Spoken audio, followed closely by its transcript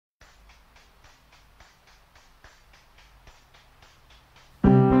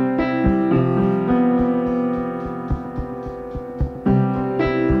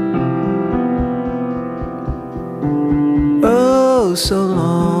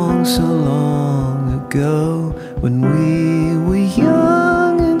so long ago, when we were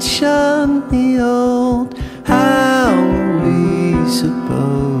young and shunned the old. How were we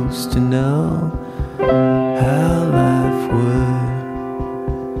supposed to know how life would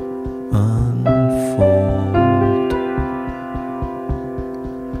unfold?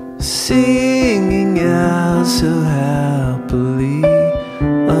 Singing out so happily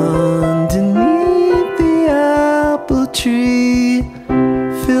underneath the apple tree,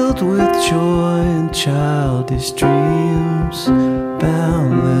 filled with joy and childish dreams,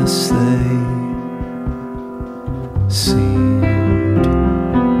 boundless they seemed.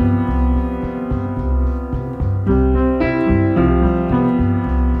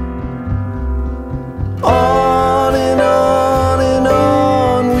 On and on and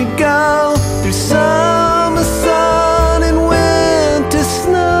on we go, through summer sun and winter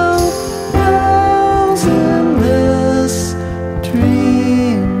snow, those endless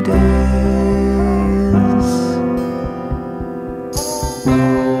dream days.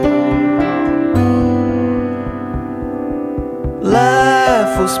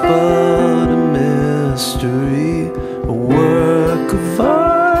 Life was but a mystery, a work of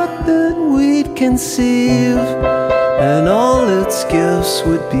art that we'd conceive, and all its gifts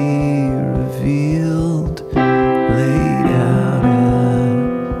would be revealed, laid out at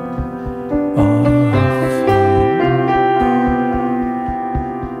our feet.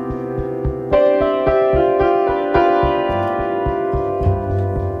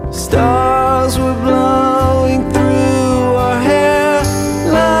 Stars were blowing through our hair,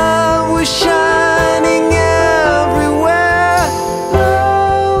 love was shining everywhere,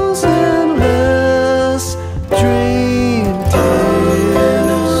 those endless dream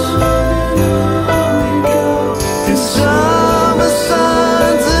days. Through summer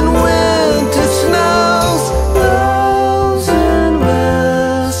suns and winter snows, those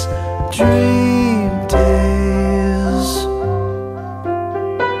endless dream days.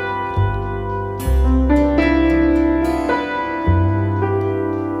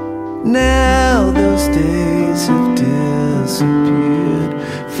 Now those days have disappeared,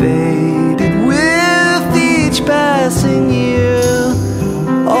 faded with each passing year.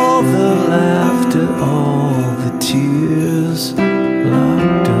 All the laughter, all the tears,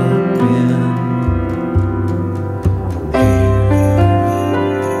 locked up in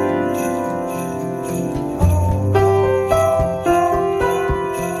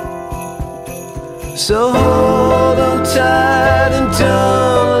here. So hold on tight and don't